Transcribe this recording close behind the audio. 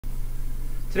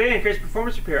Today on Crazed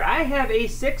Performance Repair, I have a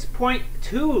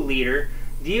 6.2 liter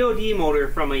DOD motor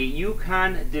from a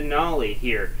Yukon Denali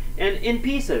here, and in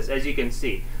pieces, as you can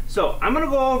see. So I'm going to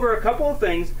go over a couple of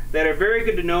things that are very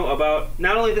good to know about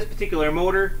not only this particular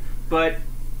motor, but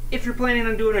if you're planning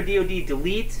on doing a DOD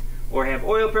delete or have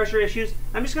oil pressure issues,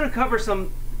 I'm just going to cover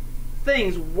some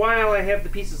things while I have the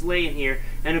pieces laying here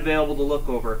and available to look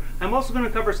over. I'm also going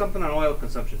to cover something on oil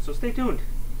consumption, so stay tuned.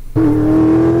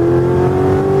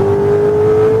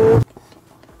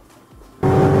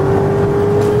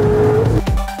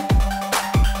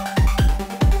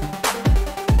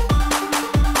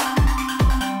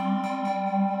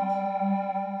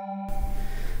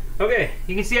 Okay,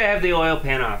 you can see I have the oil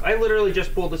pan off. I literally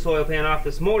just pulled this oil pan off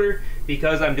this motor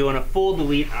because I'm doing a full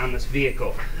delete on this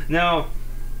vehicle. Now,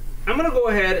 I'm going to go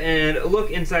ahead and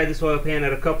look inside this oil pan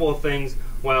at a couple of things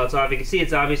while it's off. You can see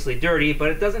it's obviously dirty,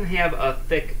 but it doesn't have a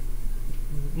thick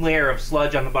layer of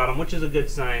sludge on the bottom, which is a good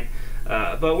sign.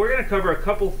 But we're going to cover a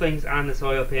couple things on this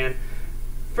oil pan.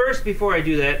 First, before I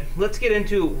do that, let's get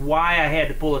into why I had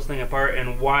to pull this thing apart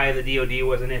and why the DOD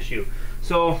was an issue.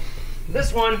 So,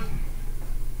 this one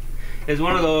is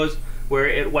one of those where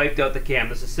it wiped out the cam.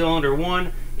 This is cylinder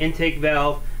 1, intake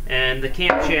valve, and the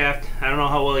camshaft. I don't know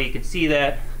how well you can see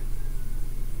that,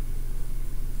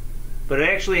 but it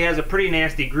actually has a pretty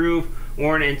nasty groove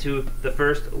worn into the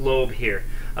first lobe here.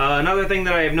 Another thing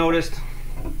that I have noticed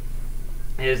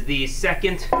is the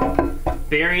second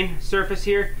bearing surface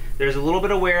here. There's a little bit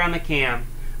of wear on the cam.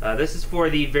 This is for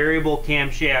the variable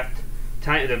camshaft,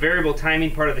 the variable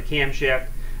timing part of the camshaft.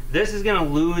 This is going to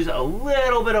lose a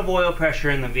little bit of oil pressure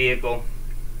in the vehicle.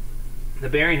 The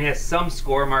bearing has some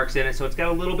score marks in it, so it's got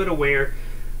a little bit of wear,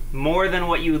 more than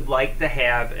what you would like to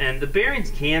have. And the bearings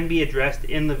can be addressed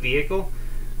in the vehicle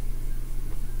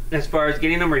as far as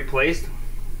getting them replaced.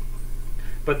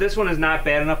 But this one is not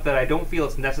bad enough that I don't feel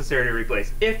it's necessary to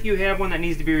replace. If you have one that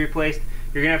needs to be replaced,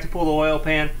 you're going to have to pull the oil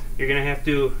pan. You're going to have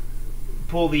to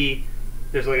pull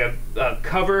there's like a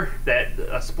cover,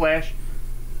 a splash.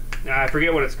 I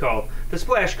forget what it's called. The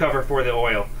splash cover for the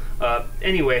oil.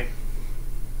 Anyway,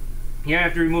 you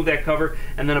have to remove that cover,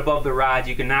 and then above the rods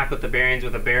you can knock out the bearings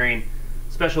with a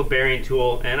special bearing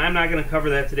tool. And I'm not going to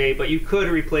cover that today, but you could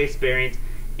replace bearings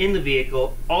in the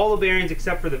vehicle. All the bearings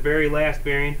except for the very last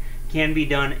bearing can be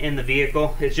done in the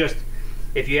vehicle. It's just,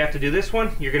 if you have to do this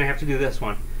one, you're going to have to do this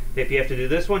one. If you have to do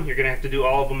this one, you're going to have to do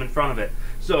all of them in front of it.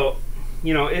 So,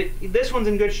 you know, this one's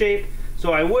in good shape.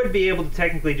 So I would be able to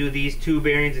technically do these two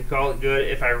bearings and call it good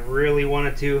if I really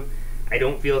wanted to. I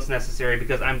don't feel it's necessary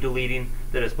because I'm deleting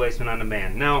the displacement on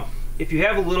demand. Now, if you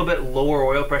have a little bit lower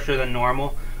oil pressure than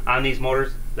normal on these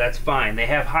motors, that's fine. They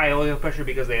have high oil pressure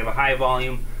because they have a high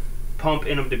volume pump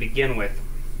in them to begin with.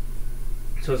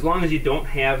 So as long as you don't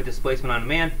have displacement on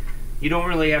demand, you don't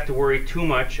really have to worry too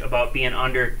much about being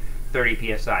under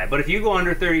 30 psi. But if you go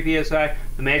under 30 psi,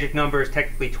 the magic number is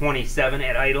technically 27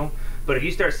 at idle. But if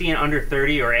you start seeing under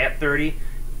 30 or at 30,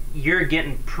 you're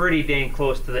getting pretty dang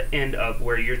close to the end of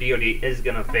where your DOD is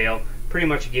going to fail. Pretty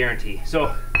much a guarantee.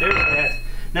 So there's that.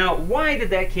 Now, why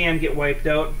did that cam get wiped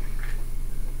out?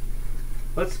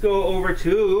 Let's go over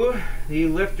to the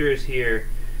lifters here.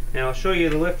 And I'll show you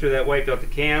the lifter that wiped out the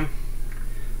cam.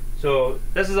 So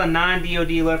this is a non-DOD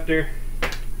lifter.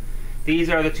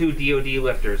 These are the two DOD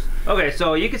lifters. Okay,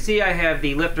 so you can see I have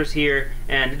the lifters here,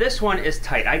 and this one is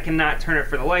tight. I cannot turn it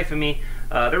for the life of me.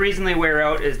 The reason they wear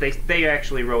out is they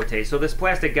actually rotate. So this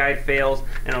plastic guide fails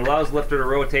and allows the lifter to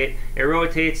rotate. It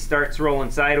rotates, starts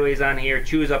rolling sideways on here,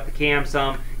 chews up the cam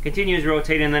some, continues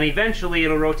rotating, and then eventually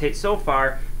it'll rotate so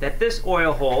far that this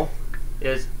oil hole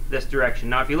is this direction.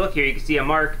 Now if you look here, you can see a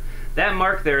mark. That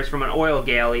mark there is from an oil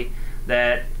galley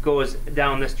that goes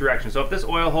down this direction. So if this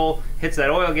oil hole hits that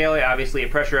oil galley, obviously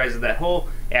it pressurizes that hole,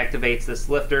 activates this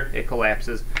lifter, it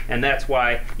collapses, and that's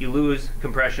why you lose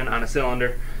compression on a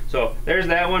cylinder. So there's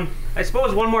that one. I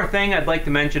suppose one more thing I'd like to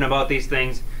mention about these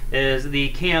things is the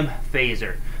cam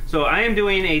phaser. So I am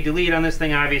doing a delete on this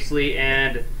thing, obviously,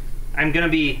 and I'm going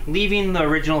to be leaving the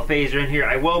original phaser in here.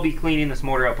 I will be cleaning this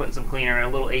motor out, putting some cleaner and a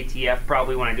little ATF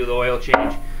probably when I do the oil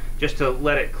change, just to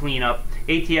let it clean up.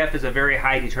 ATF is a very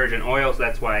high detergent oil, so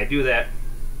that's why I do that.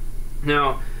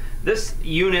 Now, this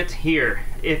unit here,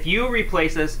 if you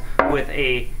replace this with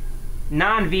a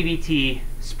non-VVT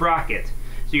sprocket,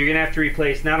 so you're going to have to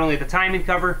replace not only the timing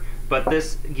cover, but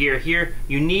this gear here,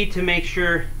 you need to make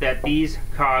sure that these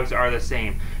cogs are the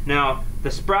same. Now,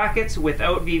 the sprockets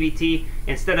without VVT,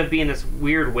 instead of being this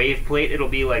weird wave plate, it'll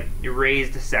be like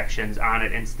raised sections on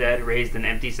it instead, raised and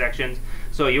empty sections.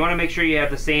 So you want to make sure you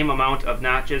have the same amount of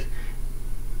notches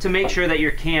to make sure that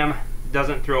your cam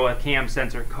doesn't throw a cam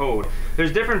sensor code.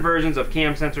 There's different versions of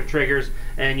cam sensor triggers,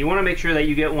 and you want to make sure that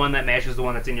you get one that matches the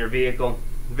one that's in your vehicle.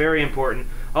 Very important.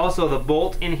 Also, the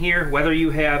bolt in here, whether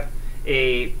you have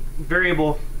a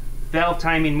variable valve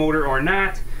timing motor or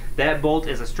not, that bolt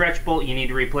is a stretch bolt. You need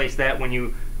to replace that when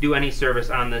you do any service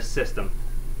on this system.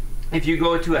 If you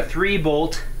go to a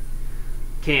 3-bolt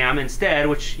cam instead,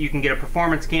 which you can get a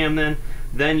performance cam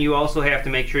then you also have to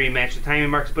make sure you match the timing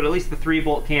marks. But at least the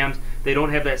 3-bolt cams, they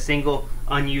don't have that single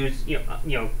unused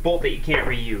bolt that you can't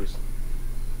reuse.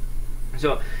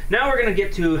 So now we're going to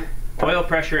get to oil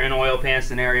pressure and oil pan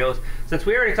scenarios. Since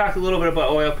we already talked a little bit about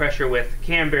oil pressure with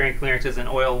cam bearing clearances and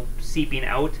oil seeping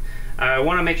out, I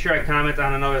want to make sure I comment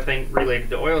on another thing related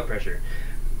to oil pressure.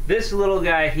 This little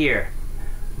guy here,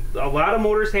 a lot of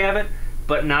motors have it,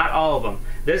 but not all of them.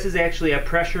 This is actually a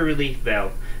pressure relief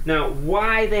valve. Now,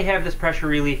 why they have this pressure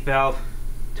relief valve,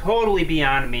 totally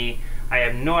beyond me. I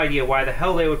have no idea why the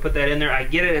hell they would put that in there. I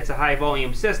get it, it's a high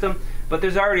volume system, but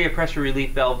there's already a pressure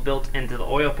relief valve built into the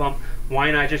oil pump.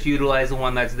 Why not just utilize the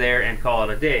one that's there and call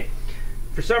it a day?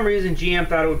 For some reason, GM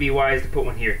thought it would be wise to put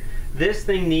one here. This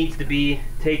thing needs to be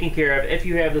taken care of. If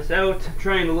you have this out, I'm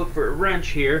trying to look for a wrench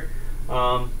here.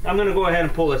 I'm going to go ahead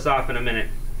and pull this off in a minute.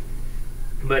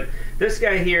 But this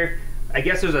guy here, I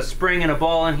guess there's a spring and a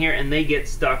ball in here and they get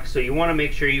stuck, so you want to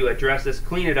make sure you address this,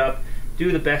 clean it up,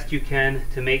 do the best you can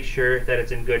to make sure that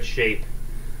it's in good shape.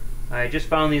 I just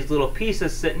found these little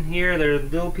pieces sitting here. They're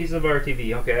little pieces of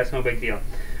RTV. Okay, that's no big deal.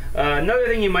 Another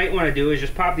thing you might want to do is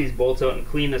just pop these bolts out and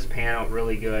clean this pan out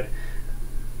really good.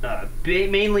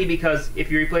 Mainly because if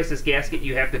you replace this gasket,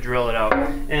 you have to drill it out.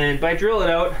 And by drill it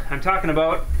out, I'm talking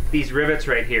about these rivets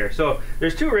right here. So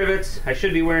there's 2 rivets. I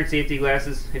should be wearing safety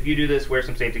glasses. If you do this, wear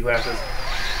some safety glasses.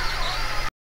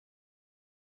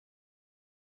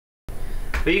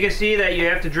 But you can see that you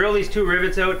have to drill these 2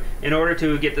 rivets out in order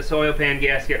to get this oil pan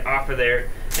gasket off of there.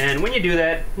 And when you do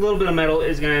that, a little bit of metal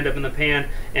is going to end up in the pan,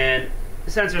 and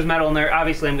since there's metal in there,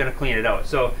 obviously I'm going to clean it out.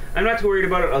 So I'm not too worried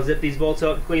about it. I'll zip these bolts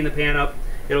out and clean the pan up.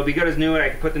 It'll be good as new, and I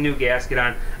can put the new gasket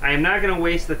on. I am not going to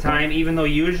waste the time, even though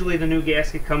usually the new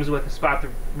gasket comes with a spot to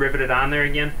rivet it on there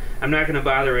again. I'm not going to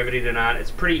bother riveting it on. It's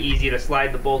pretty easy to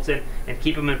slide the bolts in and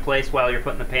keep them in place while you're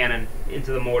putting the pan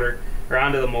into the motor, or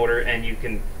onto the motor, and you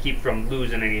can keep from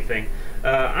losing anything.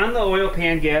 On the oil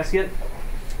pan gasket,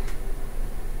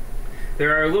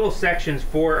 there are little sections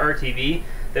for RTV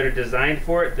that are designed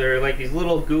for it. They're like these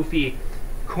little goofy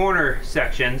corner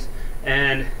sections,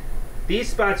 and these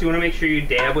spots you want to make sure you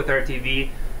dab with RTV.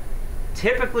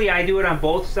 Typically I do it on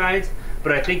both sides,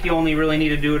 but I think you only really need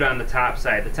to do it on the top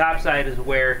side. The top side is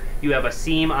where you have a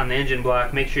seam on the engine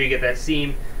block. Make sure you get that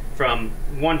seam from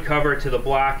one cover to the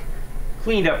block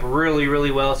cleaned up really,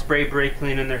 really well. Spray brake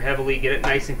clean in there heavily, get it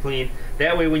nice and clean.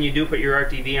 That way when you do put your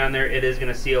RTV on there, it is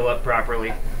going to seal up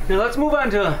properly. Now let's move on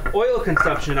to oil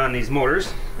consumption on these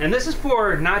motors. And this is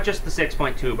for not just the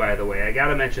 6.2, by the way. I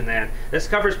gotta mention that. This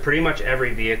covers pretty much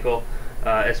every vehicle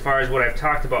as far as what I've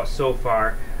talked about so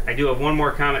far. I do have one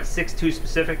more comment, 6.2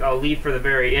 specific, I'll leave for the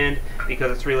very end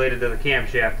because it's related to the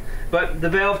camshaft. But the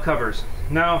valve covers.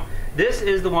 Now, this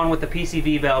is the one with the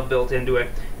PCV valve built into it.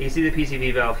 You can see the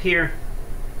PCV valve here,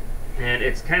 and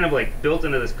it's kind of like built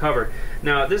into this cover.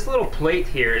 Now, this little plate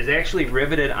here is actually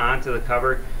riveted onto the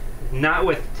cover, not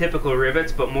with typical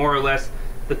rivets, but more or less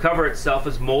the cover itself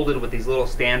is molded with these little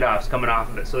standoffs coming off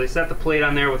of it. So they set the plate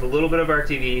on there with a little bit of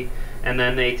RTV, and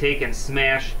then they take and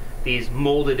smash these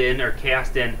molded in or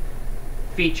cast in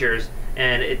features,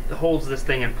 and it holds this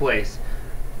thing in place.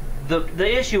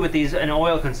 The issue with these in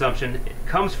oil consumption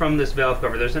comes from this valve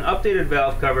cover. There's an updated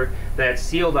valve cover that's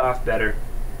sealed off better,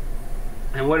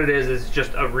 and what it is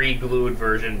just a re-glued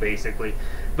version basically.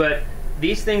 But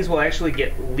these things will actually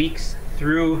get leaks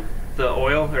through the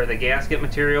oil or the gasket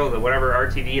material, the whatever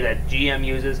RTV that GM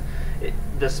uses.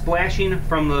 The splashing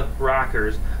from the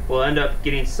rockers will end up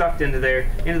getting sucked into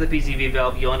there, into the PCV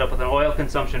valve. You'll end up with an oil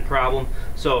consumption problem.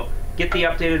 So get the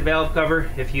updated valve cover.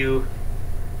 If you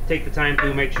take the time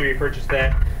to make sure you purchase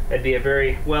that, that'd be a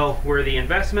very well worthy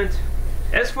investment.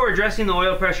 As for addressing the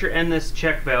oil pressure and this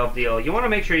check valve deal, you want to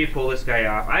make sure you pull this guy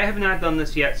off. I have not done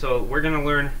this yet, so we're going to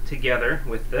learn together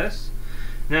with this.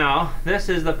 Now, this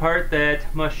is the part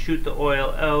that must shoot the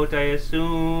oil out, I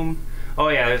assume. Oh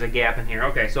yeah, there's a gap in here.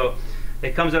 Okay, so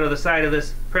it comes out of the side of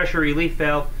this pressure relief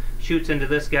valve, shoots into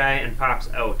this guy, and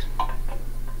pops out.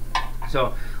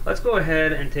 So let's go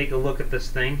ahead and take a look at this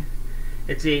thing.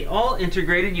 It's a all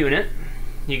integrated unit.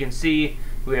 You can see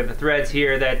we have the threads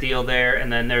here, that deal there,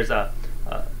 and then there's a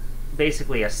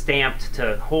basically a stamped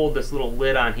to hold this little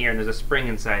lid on here, and there's a spring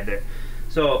inside there.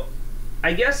 So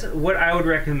I guess what I would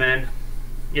recommend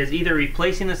is either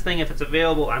replacing this thing if it's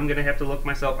available. I'm going to have to look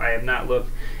myself. I have not looked.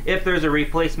 If there's a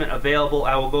replacement available,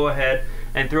 I will go ahead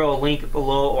and throw a link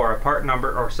below or a part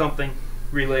number or something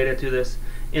related to this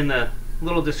in the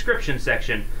little description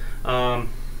section.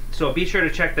 So be sure to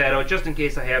check that out just in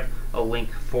case I have a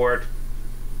link for it.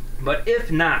 But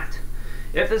if not,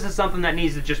 if this is something that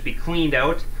needs to just be cleaned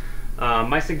out,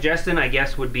 my suggestion, I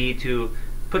guess, would be to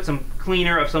put some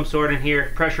cleaner of some sort in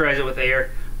here, pressurize it with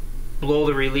air, blow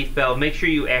the relief valve, make sure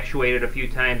you actuate it a few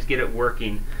times, get it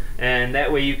working, and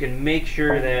that way you can make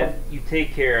sure that you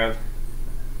take care of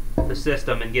the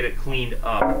system and get it cleaned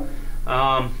up.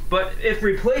 But if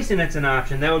replacing it's an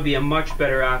option, that would be a much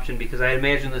better option, because I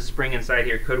imagine the spring inside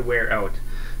here could wear out.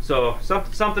 So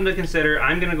something to consider.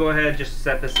 I'm going to go ahead and just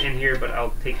set this in here, but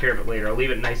I'll take care of it later. I'll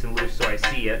leave it nice and loose so I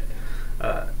see it.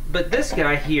 But this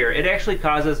guy here, it actually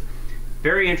causes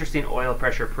very interesting oil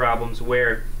pressure problems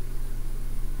where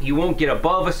you won't get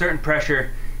above a certain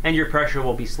pressure and your pressure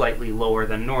will be slightly lower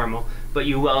than normal, but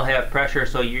you will have pressure,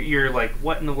 so you're like,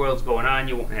 what in the world's going on?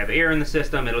 You won't have air in the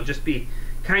system. It'll just be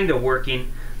kind of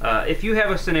working. If you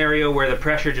have a scenario where the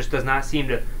pressure just does not seem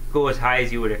to go as high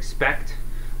as you would expect,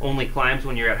 only climbs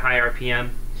when you're at high RPM,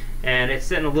 and it's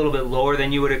sitting a little bit lower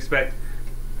than you would expect,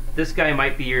 this guy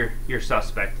might be your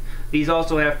suspect. These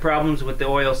also have problems with the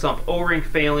oil sump O-ring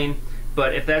failing,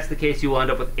 but if that's the case, you will end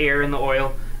up with air in the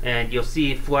oil, and you'll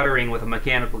see fluttering with a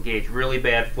mechanical gauge, really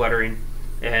bad fluttering,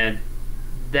 and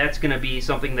that's going to be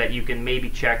something that you can maybe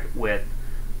check with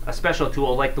a special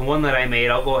tool like the one that I made.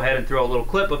 I'll go ahead and throw a little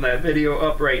clip of that video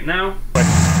up right now.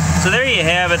 So there you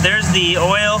have it. There's the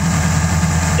oil.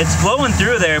 It's flowing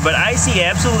through there, but I see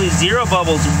absolutely zero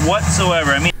bubbles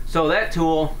whatsoever. I mean, so that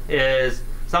tool is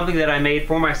something that I made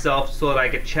for myself so that I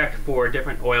could check for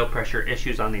different oil pressure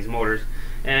issues on these motors,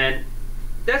 and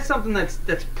that's something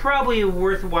that's probably a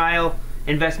worthwhile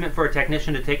investment for a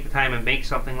technician to take the time and make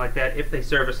something like that if they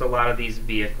service a lot of these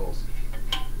vehicles.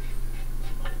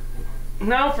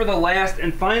 Now for the last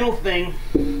and final thing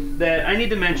that I need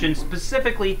to mention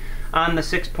specifically on the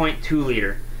 6.2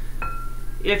 liter.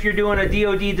 If you're doing a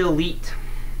DOD delete,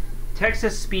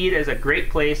 Texas Speed is a great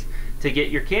place to get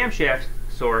your camshaft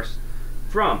source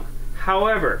from.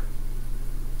 However,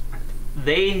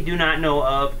 they do not know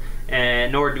of,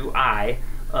 and nor do I,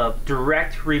 of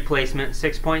direct replacement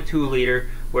 6.2 liter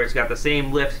where it's got the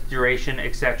same lift, duration,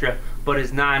 etc., but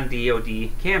is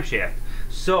non-DOD camshaft.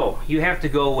 So you have to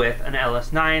go with an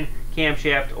LS9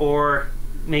 camshaft or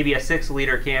maybe a 6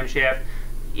 liter camshaft.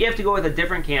 You have to go with a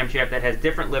different camshaft that has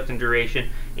different lift and duration,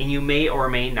 and you may or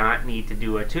may not need to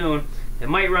do a tune. It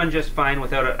might run just fine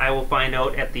without it. I will find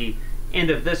out at the end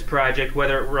of this project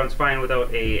whether it runs fine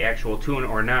without a actual tune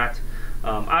or not.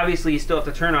 Obviously you still have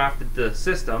to turn off the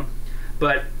system,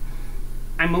 but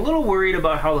I'm a little worried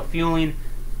about how the fueling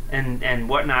and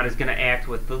whatnot is going to act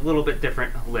with the little bit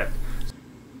different lift.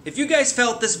 If you guys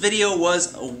felt this video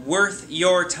was worth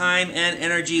your time and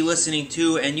energy listening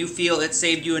to, and you feel it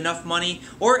saved you enough money,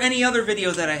 or any other video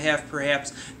that I have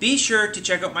perhaps, be sure to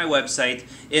check out my website.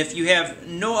 If you have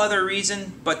no other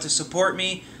reason but to support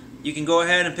me, you can go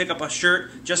ahead and pick up a shirt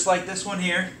just like this one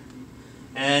here.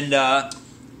 And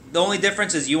the only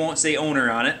difference is you won't say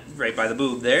owner on it, right by the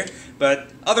boob there.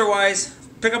 But otherwise,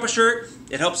 pick up a shirt.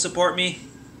 It helps support me.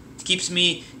 Keeps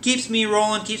me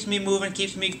rolling, keeps me moving,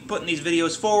 keeps me putting these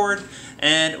videos forward.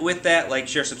 And with that, like,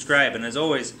 share, subscribe. And as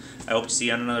always, I hope to see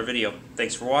you on another video.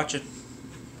 Thanks for watching.